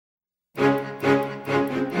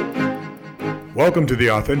Welcome to the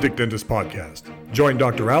Authentic Dentist Podcast. Join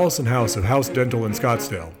Dr. Allison House of House Dental in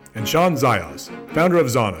Scottsdale and Shawn Zayas, founder of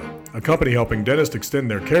Zana, a company helping dentists extend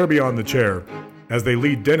their care beyond the chair as they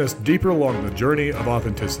lead dentists deeper along the journey of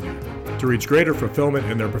authenticity to reach greater fulfillment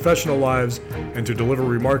in their professional lives and to deliver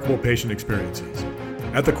remarkable patient experiences.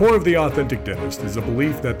 At the core of the Authentic Dentist is a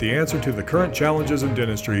belief that the answer to the current challenges in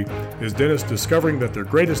dentistry is dentists discovering that their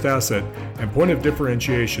greatest asset and point of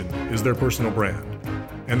differentiation is their personal brand,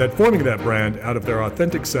 and that forming that brand out of their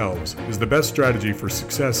authentic selves is the best strategy for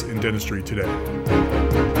success in dentistry today.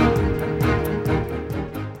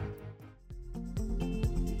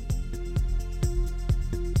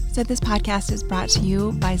 So this podcast is brought to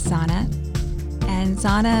you by Zana. And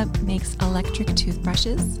Zana makes electric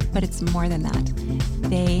toothbrushes, but it's more than that.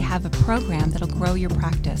 They have a program that'll grow your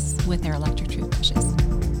practice with their electric toothbrushes.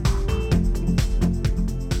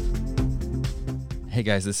 Hey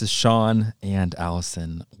guys, this is Shawn and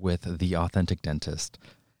Allison with The Authentic Dentist.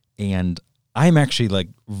 And I'm actually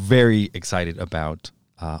very excited about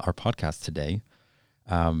our podcast today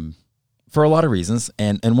for a lot of reasons.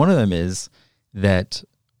 And one of them is that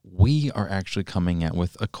we are actually coming out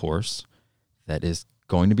with a course that is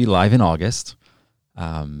going to be live in August.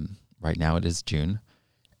 Right now it is June,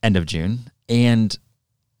 end of June. And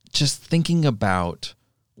just thinking about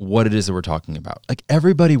what it is that we're talking about.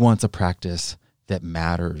 Everybody wants a practice that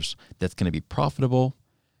matters, that's going to be profitable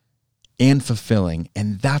and fulfilling.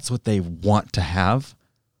 And that's what they want to have.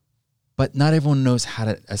 But not everyone knows how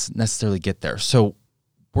to necessarily get there. So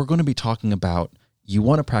we're going to be talking about, you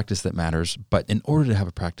want a practice that matters, but in order to have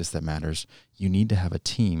a practice that matters, you need to have a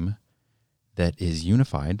team that is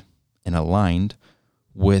unified and aligned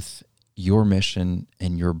with your mission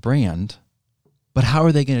and your brand. But how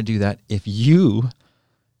are they going to do that if you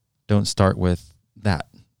don't start with that,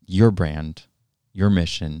 your brand, your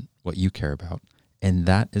mission, what you care about? And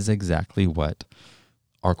that is exactly what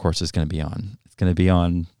our course is going to be on. It's going to be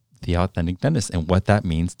on the Authentic Dentist and what that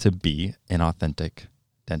means to be an authentic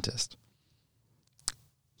dentist.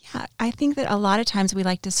 Yeah, I think that a lot of times we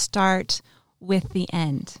like to start with the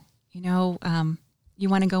end. You know, you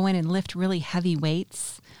want to go in and lift really heavy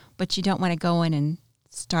weights, but you don't want to go in and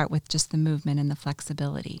start with just the movement and the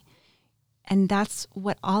flexibility. And that's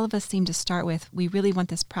what all of us seem to start with. We really want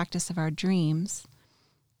this practice of our dreams,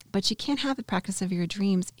 but you can't have the practice of your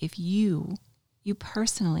dreams if you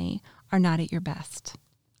personally are not at your best.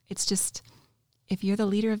 It's just, if you're the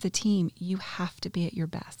leader of the team, you have to be at your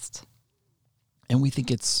best. And we think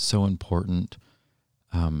it's so important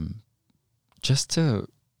just to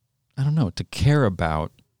care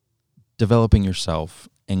about developing yourself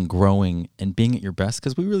and growing and being at your best.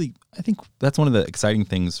 Because I think that's one of the exciting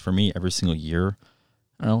things for me every single year.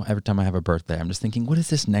 I don't know, every time I have a birthday, I'm just thinking, what is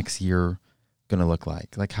this next year going to look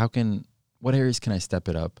like? What areas can I step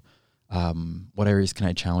it up? What areas can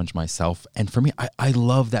I challenge myself? And for me, I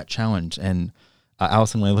love that challenge. And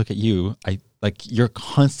Allison, when I look at you, you're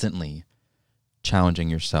constantly challenging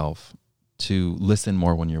yourself to listen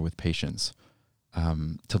more when you're with patients,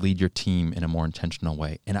 to lead your team in a more intentional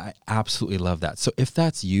way. And I absolutely love that. So if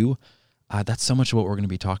that's you, that's so much of what we're going to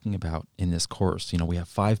be talking about in this course. You know, we have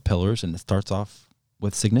 5 pillars, and it starts off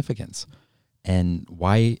with significance and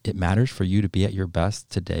why it matters for you to be at your best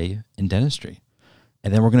today in dentistry.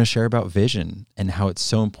 And then we're going to share about vision and how it's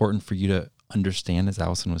so important for you to understand, as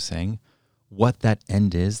Allison was saying, what that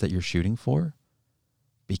end is that you're shooting for,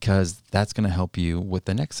 because that's going to help you with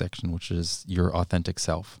the next section, which is your authentic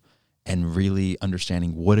self, and really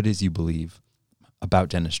understanding what it is you believe about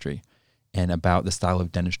dentistry and about the style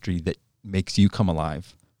of dentistry that makes you come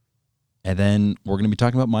alive. And then we're going to be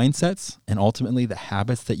talking about mindsets and ultimately the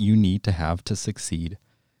habits that you need to have to succeed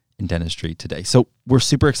in dentistry today. So we're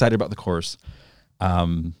super excited about the course.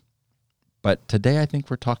 But today I think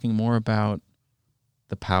we're talking more about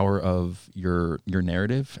the power of your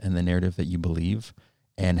narrative and the narrative that you believe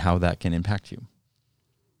and how that can impact you.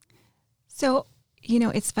 So,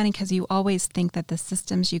 it's funny because you always think that the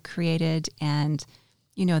systems you created and,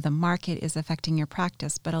 the market is affecting your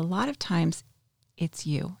practice, but a lot of times it's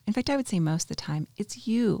you. In fact, I would say most of the time it's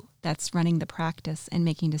you that's running the practice and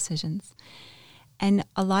making decisions. And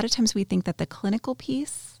a lot of times we think that the clinical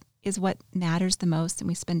piece is what matters the most, and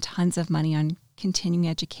we spend tons of money on continuing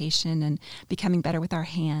education and becoming better with our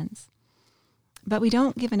hands. But we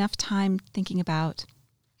don't give enough time thinking about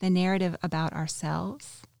the narrative about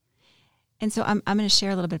ourselves. And so I'm going to share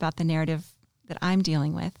a little bit about the narrative that I'm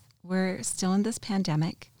dealing with. We're still in this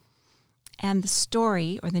pandemic, and the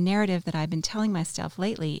story or the narrative that I've been telling myself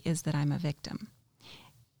lately is that I'm a victim.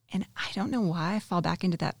 And I don't know why I fall back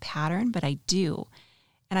into that pattern, but I do.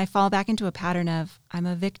 And I fall back into a pattern of I'm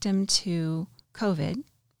a victim to COVID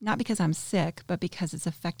not because I'm sick, but because it's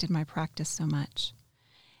affected my practice so much.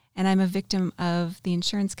 And I'm a victim of the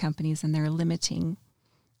insurance companies and their limiting,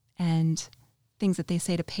 and things that they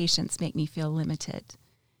say to patients make me feel limited.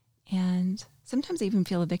 And sometimes I even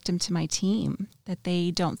feel a victim to my team, that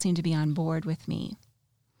they don't seem to be on board with me.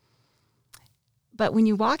 But when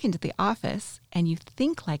you walk into the office and you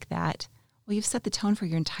think like that, well, you've set the tone for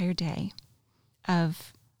your entire day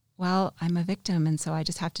of, well, I'm a victim, and so I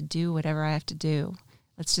just have to do whatever I have to do.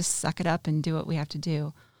 Let's just suck it up and do what we have to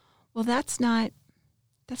do. Well, that's not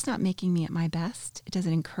making me at my best. It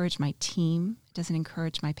doesn't encourage my team. It doesn't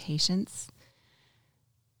encourage my patients.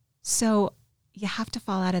 So you have to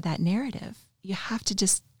fall out of that narrative. You have to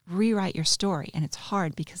just rewrite your story. And it's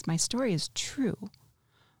hard because my story is true.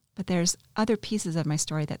 But there's other pieces of my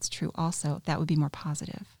story that's true also that would be more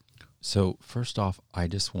positive. So first off, I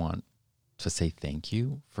just want to say thank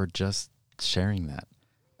you for just sharing that.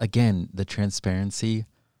 Again, the transparency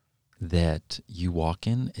that you walk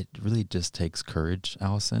in, it really just takes courage,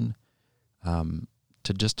 Allison,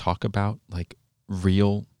 to just talk about like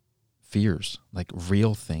real fears, like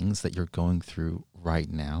real things that you're going through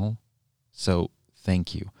right now. So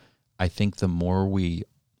thank you. I think the more we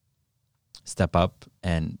step up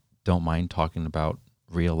and don't mind talking about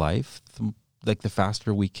real life, the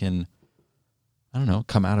faster we can, I don't know,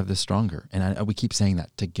 come out of this stronger. And we keep saying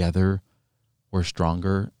that together we're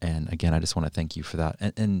stronger. And again, I just want to thank you for that.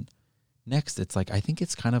 And next, it's like, I think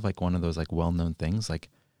it's kind of like one of those like well-known things, like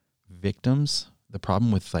victims. The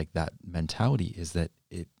problem with like that mentality is that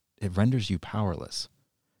it renders you powerless.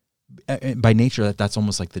 By nature, that's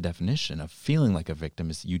almost like the definition of feeling like a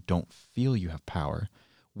victim is you don't feel you have power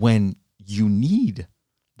when you need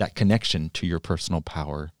that connection to your personal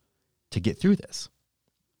power to get through this.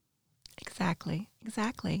 Exactly.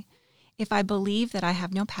 If I believe that I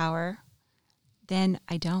have no power, then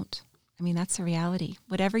I don't. I mean, that's the reality.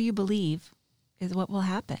 Whatever you believe is what will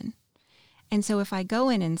happen. And so if I go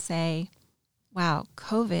in and say, wow,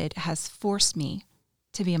 COVID has forced me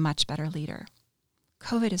to be a much better leader.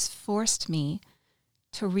 COVID has forced me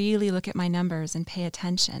to really look at my numbers and pay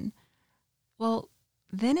attention. Well,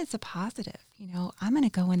 then it's a positive. I'm going to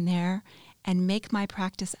go in there and make my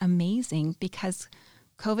practice amazing because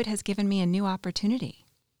COVID has given me a new opportunity.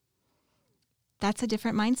 That's a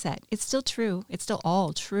different mindset. It's still true. It's still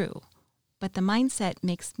all true. But the mindset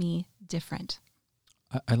makes me different.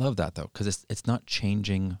 I love that, though, because it's not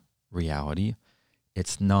changing reality.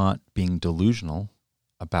 It's not being delusional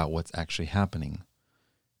about what's actually happening.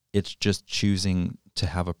 It's just choosing to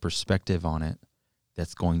have a perspective on it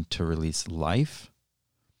that's going to release life,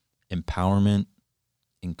 empowerment,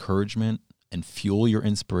 encouragement, and fuel your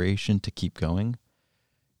inspiration to keep going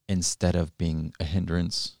instead of being a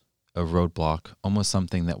hindrance, a roadblock, almost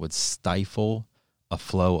something that would stifle a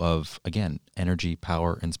flow of, again, energy,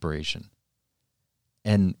 power, inspiration.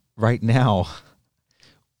 And right now,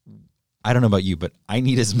 I don't know about you, but I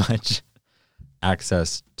need as much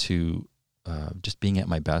access to just being at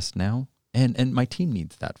my best now. And my team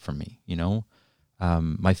needs that from me,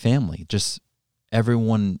 my family, just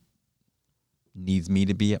everyone needs me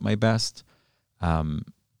to be at my best.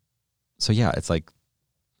 So yeah, it's like,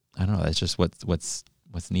 I don't know, it's just what's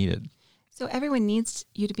needed. So everyone needs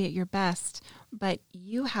you to be at your best, but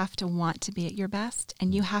you have to want to be at your best,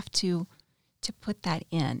 and you have to put that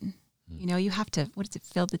in. You have to,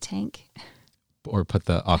 fill the tank? Or put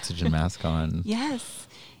the oxygen mask on. Yes.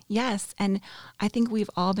 And I think we've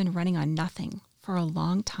all been running on nothing for a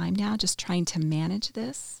long time now, just trying to manage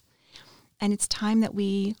this. And it's time that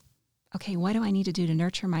what do I need to do to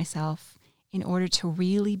nurture myself in order to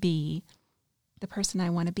really be the person I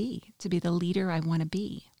want to be the leader I want to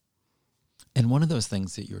be? And one of those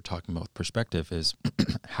things that you're talking about with perspective is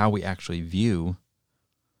how we actually view,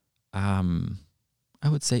 I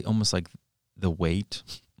would say almost like the weight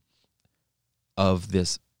of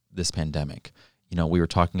this pandemic. We were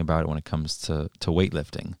talking about it when it comes to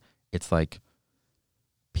weightlifting. It's like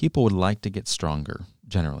people would like to get stronger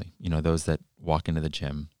generally. Those that walk into the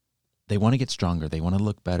gym, they want to get stronger. They want to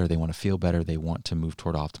look better. They want to feel better. They want to move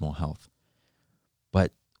toward optimal health.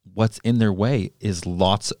 But what's in their way is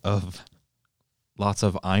lots of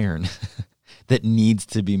iron that needs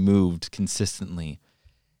to be moved consistently.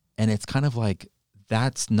 And it's kind of like,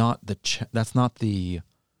 that's not the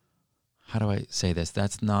how do I say this?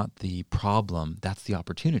 That's not the problem. That's the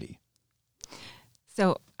opportunity.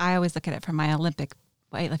 So I always look at it from my Olympic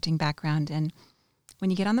weightlifting background. And when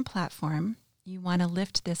you get on the platform, you want to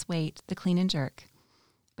lift this weight, the clean and jerk.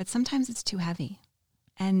 But sometimes it's too heavy.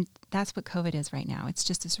 And that's what COVID is right now. It's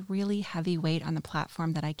just this really heavy weight on the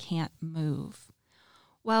platform that I can't move.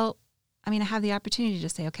 Well, I have the opportunity to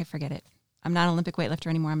say, okay, forget it. I'm not an Olympic weightlifter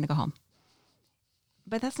anymore. I'm going to go home.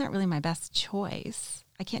 But that's not really my best choice.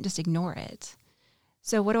 I can't just ignore it.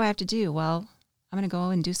 So what do I have to do? Well, I'm going to go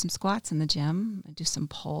and do some squats in the gym, do some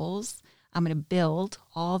pulls. I'm going to build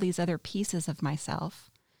all these other pieces of myself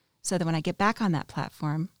so that when I get back on that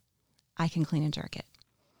platform, I can clean and jerk it.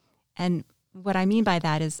 And what I mean by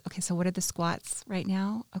that is, okay, so what are the squats right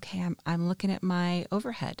now? Okay, I'm looking at my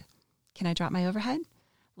overhead. Can I drop my overhead?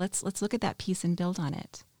 Let's look at that piece and build on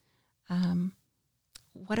it.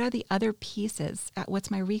 What are the other pieces?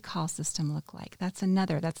 What's my recall system look like? That's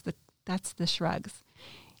the shrugs.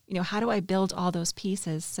 How do I build all those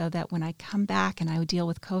pieces so that when I come back and I deal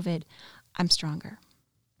with COVID, I'm stronger?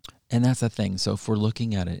 And that's the thing. So if we're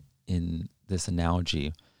looking at it in this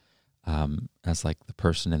analogy, as like the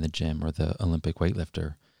person in the gym or the Olympic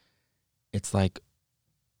weightlifter, it's like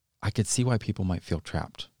I could see why people might feel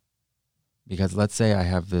trapped. Because let's say I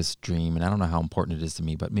have this dream, and I don't know how important it is to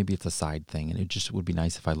me, but maybe it's a side thing, and it just would be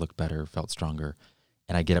nice if I looked better, felt stronger,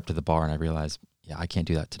 and I get up to the bar and I realize, yeah, I can't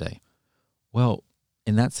do that today. Well,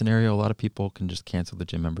 in that scenario, a lot of people can just cancel the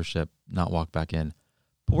gym membership, not walk back in.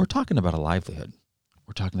 But we're talking about a livelihood.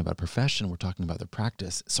 We're talking about a profession. We're talking about their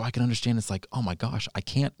practice. So I can understand it's like, oh my gosh, I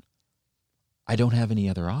don't have any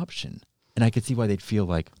other option. And I could see why they'd feel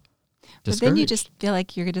like discouraged. But then you just feel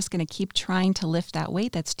like you're just going to keep trying to lift that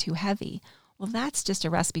weight that's too heavy. Well, that's just a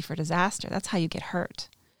recipe for disaster. That's how you get hurt.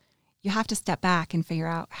 You have to step back and figure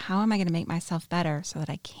out, how am I going to make myself better so that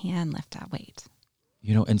I can lift that weight?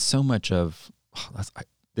 And so much of,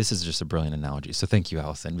 this is just a brilliant analogy. So thank you,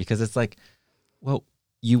 Allison, because it's like, well,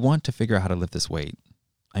 you want to figure out how to lift this weight.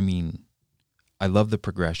 I mean, I love the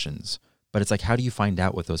progressions, but it's like, how do you find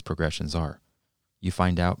out what those progressions are? You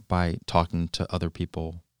find out by talking to other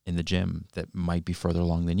people in the gym that might be further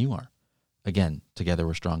along than you are. Again, together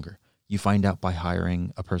we're stronger. You find out by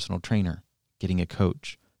hiring a personal trainer, getting a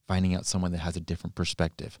coach, finding out someone that has a different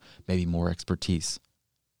perspective, maybe more expertise.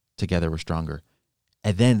 Together we're stronger.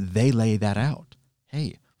 And then they lay that out.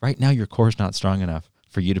 Hey, right now your core's not strong enough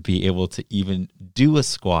for you to be able to even do a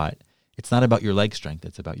squat. It's not about your leg strength.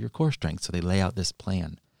 It's about your core strength. So they lay out this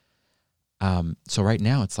plan. So right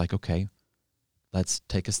now it's like, okay, let's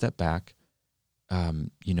take a step back,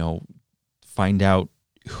 find out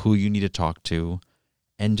who you need to talk to,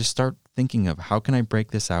 and just start thinking of, how can I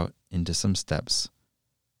break this out into some steps,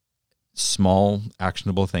 small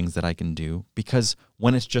actionable things that I can do? Because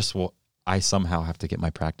when it's just, well, I somehow have to get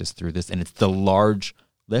my practice through this, and it's the large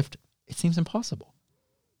lift, it seems impossible.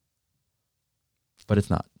 But it's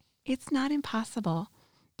not. It's not impossible,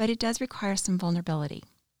 but it does require some vulnerability.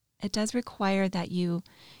 It does require that you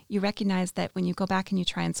recognize that when you go back and you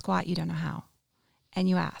try and squat, you don't know how, and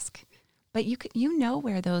you ask. But you know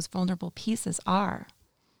where those vulnerable pieces are.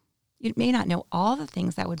 You may not know all the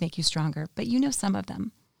things that would make you stronger, but you know some of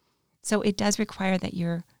them. So it does require that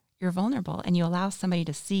you're vulnerable and you allow somebody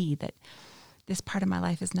to see that this part of my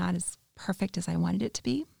life is not as perfect as I wanted it to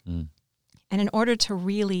be. Mm. And in order to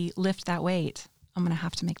really lift that weight, I'm going to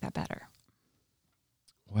have to make that better.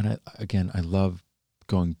 I love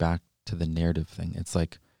going back to the narrative thing. It's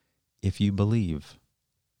like, if you believe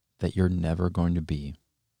that you're never going to be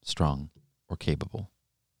strong or capable,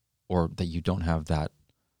 or that you don't have that,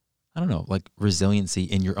 like resiliency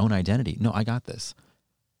in your own identity. No, I got this.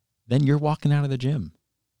 Then you're walking out of the gym.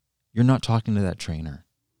 You're not talking to that trainer.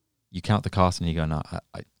 You count the cost and you go, no,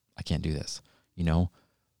 I can't do this,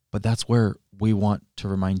 But that's where we want to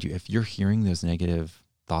remind you, if you're hearing those negative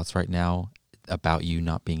thoughts right now about you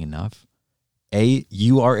not being enough,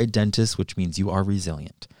 you are a dentist, which means you are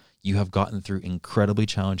resilient. You have gotten through incredibly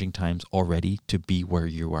challenging times already to be where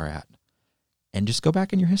you are at. And just go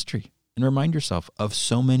back in your history and remind yourself of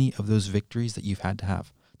so many of those victories that you've had to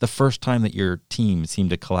have. The first time that your team seemed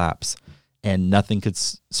to collapse and nothing could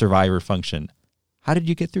survive or function. How did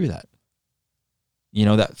you get through that?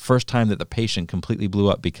 That first time that the patient completely blew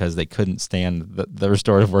up because they couldn't stand the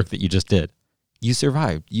restorative work that you just did. You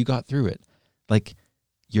survived. You got through it. Like,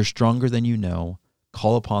 you're stronger than you know.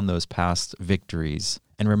 Call upon those past victories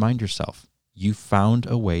and remind yourself, you found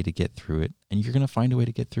a way to get through it, and you're going to find a way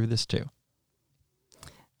to get through this too.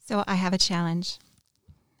 So I have a challenge.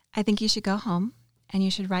 I think you should go home and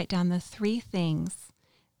you should write down the 3 things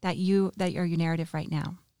that are your narrative right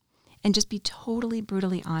now. And just be totally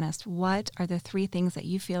brutally honest. What are the 3 things that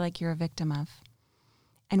you feel like you're a victim of?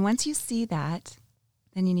 And once you see that,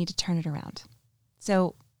 then you need to turn it around.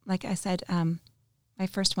 So, like I said, my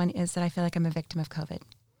first one is that I feel like I'm a victim of COVID.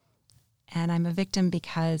 And I'm a victim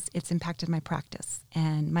because it's impacted my practice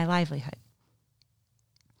and my livelihood.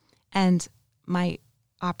 And my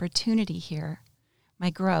opportunity here, my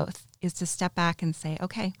growth, is to step back and say,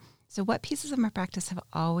 okay, so what pieces of my practice have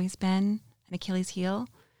always been an Achilles heel,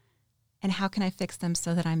 and how can I fix them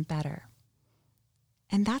so that I'm better?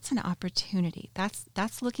 And that's an opportunity.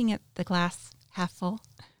 That's looking at the glass half full.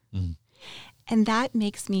 Mm. And that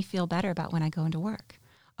makes me feel better about when I go into work.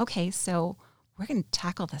 Okay, so we're going to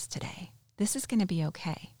tackle this today. This is going to be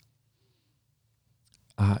okay.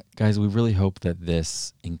 Guys, we really hope that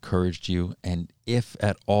this encouraged you. And if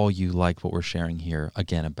at all you like what we're sharing here,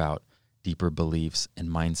 again, about deeper beliefs and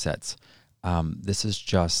mindsets, this is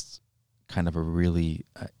just kind of a really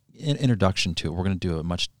introduction to it. We're going to do a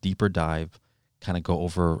much deeper dive, kind of go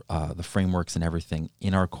over the frameworks and everything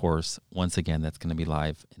in our course. Once again, that's going to be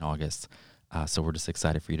live in August. So we're just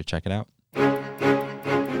excited for you to check it out.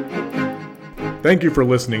 Thank you for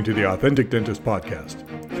listening to the Authentic Dentist Podcast.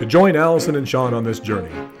 To join Allison and Shawn on this journey,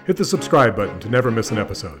 hit the subscribe button to never miss an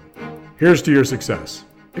episode. Here's to your success.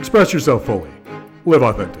 Express yourself fully. Live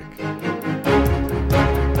authentic.